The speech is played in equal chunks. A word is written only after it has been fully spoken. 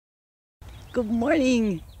Good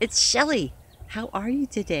morning. It's Shelly. How are you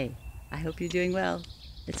today? I hope you're doing well.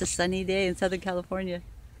 It's a sunny day in Southern California.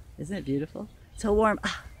 Isn't it beautiful? So warm.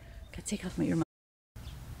 Gotta take off my earmuffs.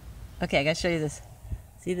 Okay, I gotta show you this.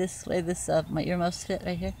 See this way my earmuffs fit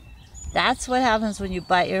right here? That's what happens when you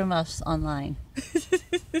buy earmuffs online.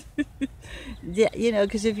 Yeah, you know,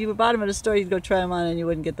 because if you bought them at a store, you'd go try them on and you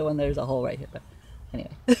wouldn't get the one. There's a hole right here. But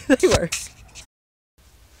anyway, they work.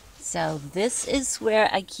 So this is where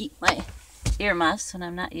I keep my earmuffs when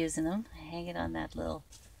I'm not using them. I hang it on that little,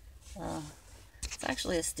 it's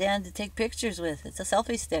actually a stand to take pictures with. It's a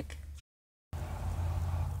selfie stick.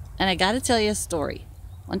 And I gotta tell you a story.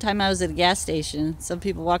 One time I was at a gas station, some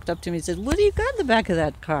people walked up to me and said, "What do you got in the back of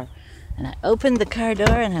that car?" And I opened the car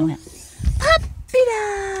door and I went, "Puppy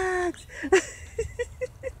dogs!"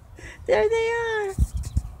 There they are.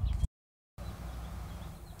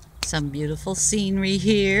 Some beautiful scenery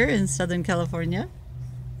here in Southern California.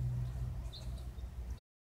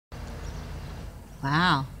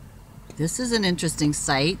 Wow, this is an interesting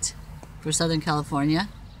sight for Southern California.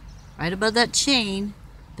 Right above that chain,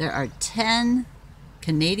 there are 10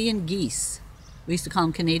 Canadian geese. We used to call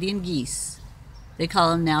them Canadian geese. They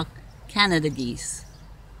call them now Canada geese.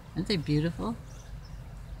 Aren't they beautiful?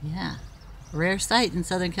 Yeah, rare sight in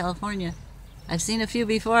Southern California. I've seen a few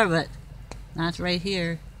before, but not right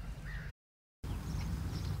here.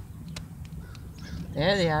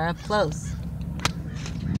 There they are up close.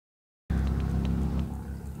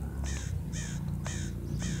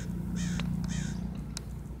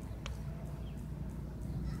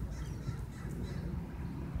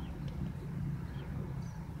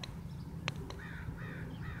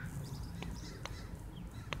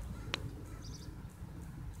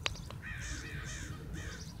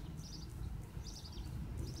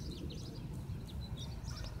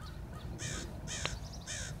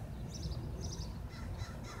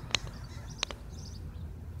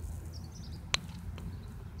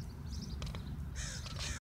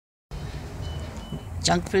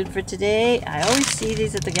 Junk food for today. I always see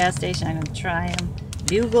these at the gas station. I'm going to try them.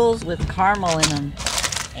 Bugles with caramel in them.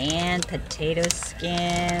 And potato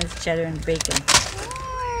skins, cheddar and bacon.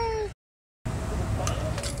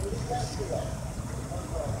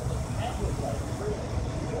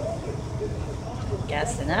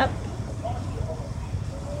 Gassing up.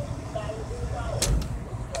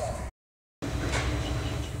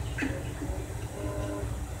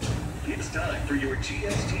 It's time for your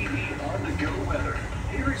GSTV on-the-go weather.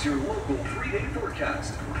 Here is your local 3-day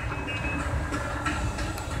forecast. So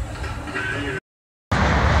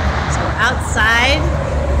outside,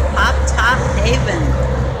 Pop Top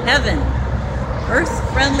Heaven,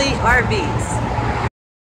 Earth-friendly RVs.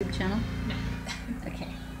 YouTube channel? No.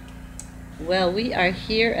 Okay. Well, we are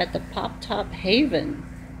here at the Pop Top Haven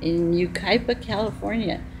in Yucaipa,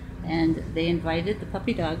 California, and they invited the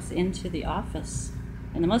puppy dogs into the office.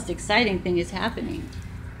 And the most exciting thing is happening.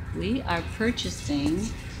 We are purchasing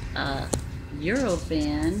a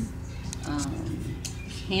Eurovan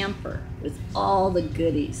camper with all the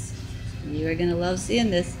goodies. You are gonna love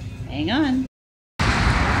seeing this. Hang on.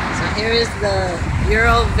 So here is the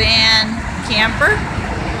Eurovan camper.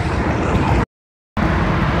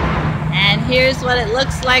 And here's what it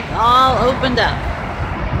looks like all opened up.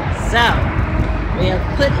 So, we have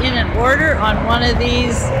put in an order on one of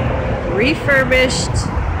these refurbished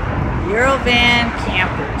Eurovan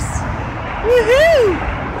campers. Woohoo!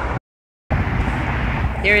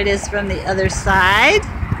 Here it is from the other side.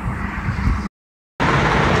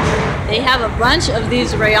 They have a bunch of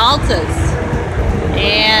these Rialtas,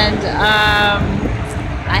 and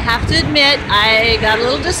I have to admit I got a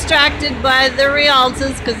little distracted by the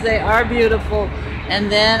Rialtas because they are beautiful,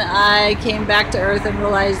 and then I came back to earth and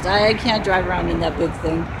realized I can't drive around in that big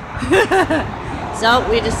thing. So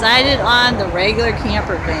we decided on the regular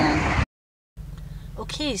camper van.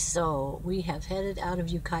 Okay, so we have headed out of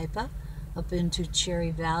Yucaipa up into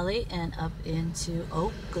Cherry Valley and up into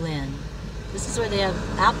Oak Glen. This is where they have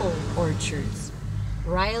apple orchards.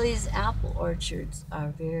 Riley's apple orchards are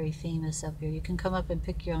very famous up here. You can come up and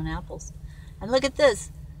pick your own apples. And look at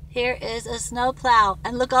this. Here is a snowplow.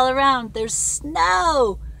 And look all around. There's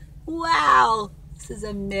snow. Wow. This is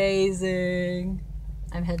amazing.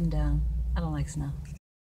 I'm heading down. I don't like snow.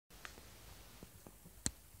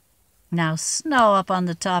 Now snow up on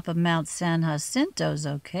the top of Mount San Jacinto's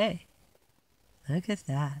okay. Look at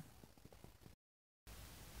that.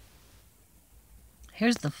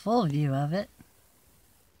 Here's the full view of it.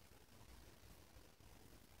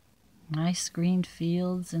 Nice green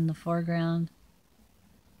fields in the foreground.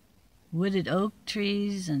 Wooded oak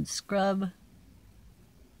trees and scrub.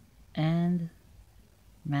 And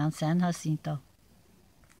Mount San Jacinto.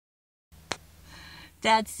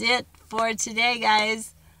 that's it for today,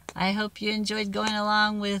 guys. I hope you enjoyed going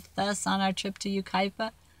along with us on our trip to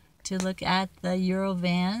Yucaipa to look at the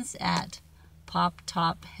Eurovans at Pop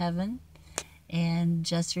Top Heaven. And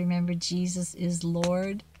just remember, Jesus is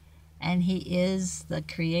Lord, and He is the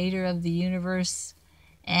creator of the universe,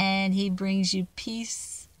 and He brings you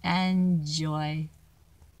peace and joy.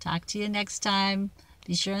 Talk to you next time.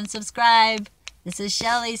 Be sure and subscribe. This is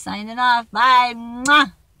Shelly signing off. Bye.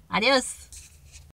 Mwah. Adios.